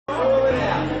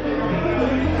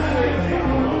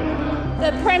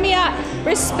The Premier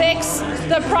respects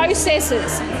the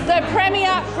processes. The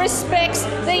Premier respects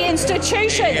the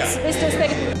institutions, Mr.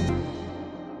 Speaker.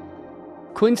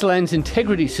 Queensland's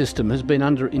integrity system has been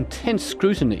under intense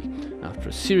scrutiny after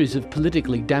a series of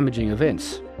politically damaging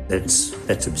events. That's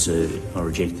absurd. I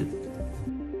reject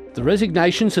it. The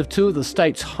resignations of two of the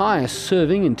state's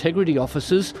highest-serving integrity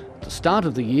officers at the start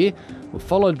of the year were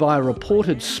followed by a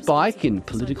reported spike in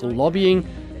political lobbying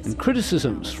and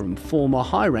criticisms from former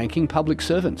high-ranking public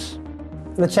servants.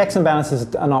 The checks and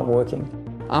balances are not working.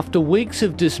 After weeks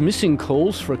of dismissing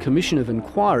calls for a commission of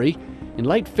inquiry, in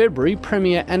late February,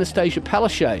 Premier Anastasia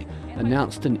Palaszczuk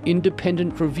announced an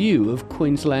independent review of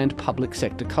Queensland public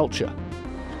sector culture.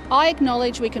 I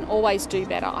acknowledge we can always do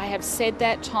better. I have said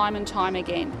that time and time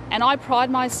again. And I pride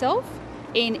myself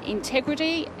in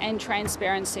integrity and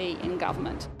transparency in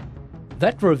government.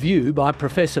 That review by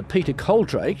Professor Peter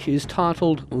McCutcheon is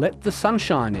titled Let the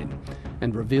Sunshine In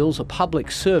and reveals a public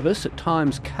service at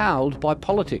times cowed by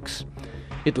politics.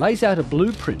 It lays out a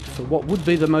blueprint for what would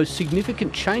be the most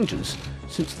significant changes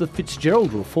since the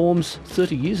Fitzgerald reforms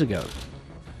 30 years ago.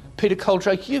 Peter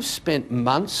McCutcheon, you've spent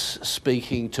months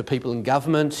speaking to people in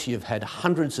government, you've had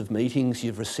hundreds of meetings,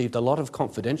 you've received a lot of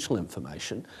confidential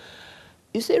information.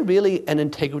 Is there really an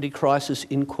integrity crisis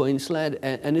in Queensland?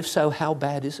 And if so, how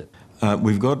bad is it?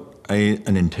 We've got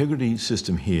an integrity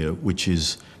system here which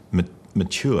is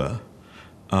mature,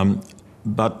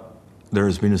 but there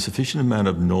has been a sufficient amount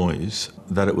of noise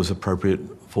that it was appropriate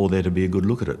for there to be a good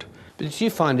look at it. But did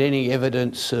you find any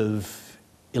evidence of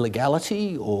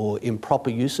illegality or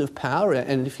improper use of power?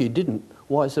 And if you didn't,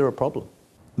 why is there a problem?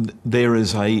 There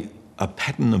is a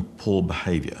pattern of poor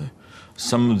behaviour,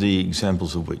 some of the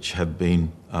examples of which have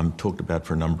been talked about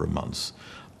for a number of months.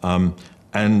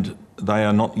 And they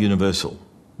are not universal.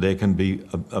 There can be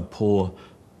a poor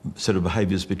set of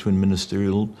behaviours between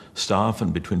ministerial staff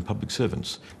and between public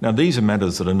servants. Now, these are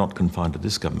matters that are not confined to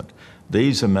this government.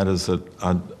 These are matters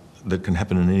that can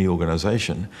happen in any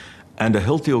organisation. And a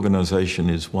healthy organisation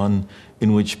is one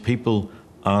in which people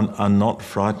are not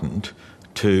frightened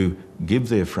to give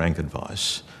their frank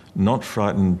advice, not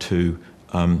frightened to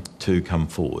come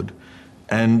forward,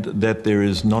 and that there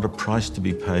is not a price to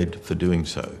be paid for doing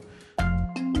so.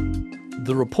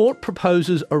 The report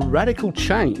proposes a radical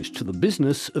change to the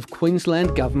business of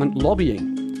Queensland Government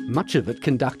lobbying, much of it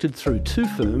conducted through two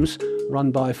firms run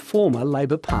by former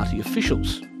Labor Party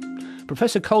officials.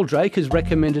 Professor McCutcheon has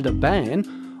recommended a ban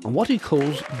on what he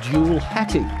calls dual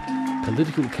hatting,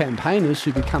 political campaigners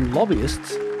who become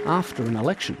lobbyists after an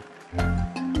election.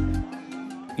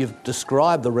 You've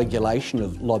described the regulation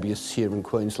of lobbyists here in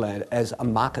Queensland as a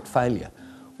market failure.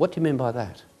 What do you mean by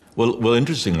that? Well,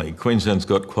 interestingly, Queensland's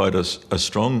got quite a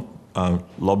strong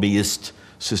lobbyist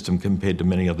system compared to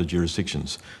many other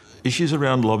jurisdictions. Issues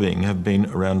around lobbying have been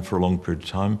around for a long period of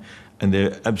time, and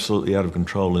they're absolutely out of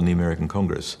control in the American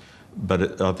Congress.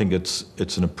 But I think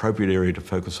it's an appropriate area to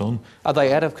focus on. Are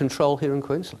they out of control here in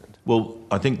Queensland? Well,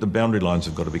 I think the boundary lines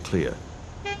have got to be clear.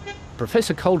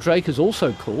 Professor McCutcheon has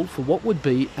also called for what would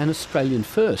be an Australian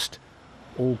first.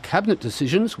 All cabinet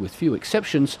decisions, with few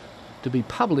exceptions, to be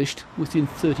published within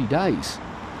 30 days.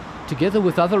 Together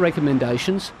with other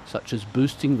recommendations, such as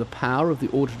boosting the power of the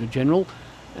Auditor-General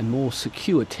and more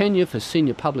secure tenure for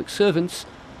senior public servants,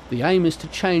 the aim is to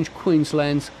change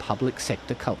Queensland's public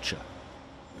sector culture.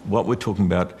 What we're talking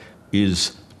about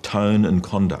is tone and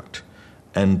conduct.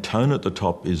 And tone at the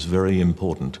top is very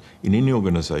important. In any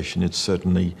organisation, it's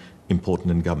certainly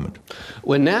important in government.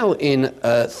 We're now in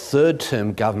a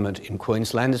third-term government in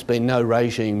Queensland. There's been no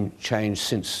regime change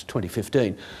since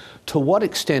 2015. To what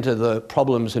extent are the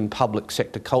problems in public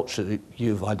sector culture that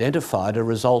you've identified a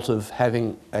result of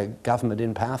having a government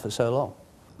in power for so long?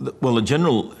 Well, the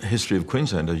general history of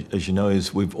Queensland, as you know,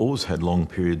 is we've always had long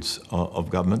periods of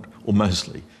government, or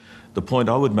mostly. The point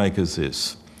I would make is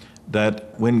this,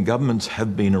 that when governments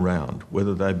have been around,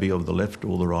 whether they be of the left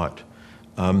or the right,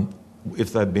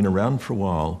 if they've been around for a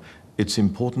while, it's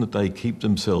important that they keep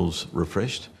themselves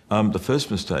refreshed. The first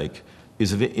mistake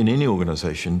is if in any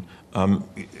organisation,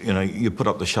 you put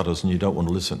up the shutters and you don't want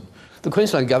to listen. The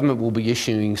Queensland Government will be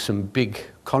issuing some big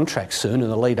contracts soon in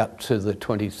the lead up to the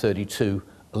 2032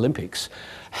 Olympics.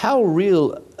 How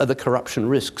real are the corruption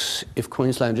risks if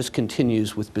Queensland just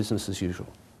continues with business as usual?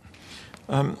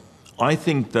 I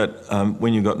think that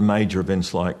when you've got major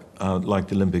events like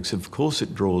the Olympics, of course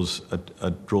it draws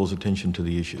attention to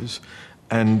the issues,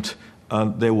 and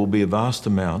there will be a vast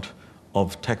amount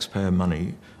of taxpayer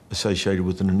money associated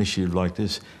with an initiative like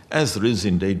this, as there is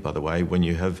indeed, by the way, when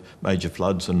you have major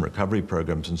floods and recovery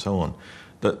programs and so on.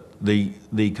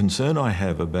 The concern I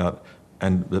have about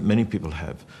and that many people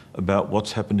have, about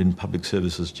what's happened in public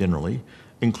services generally,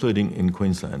 including in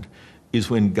Queensland, is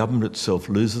when government itself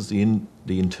loses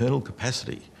the internal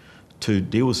capacity to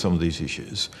deal with some of these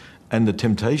issues. And the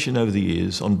temptation over the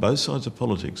years on both sides of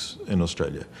politics in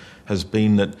Australia has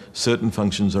been that certain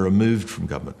functions are removed from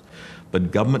government.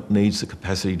 But government needs the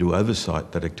capacity to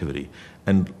oversight that activity,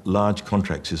 and large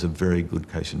contracts is a very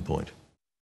good case in point.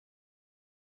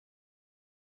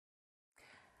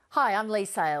 Hi, I'm Lee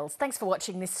Sales. Thanks for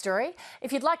watching this story.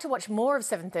 If you'd like to watch more of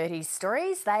 730's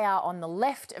stories, they are on the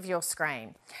left of your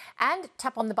screen. And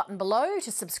tap on the button below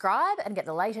to subscribe and get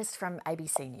the latest from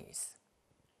ABC News.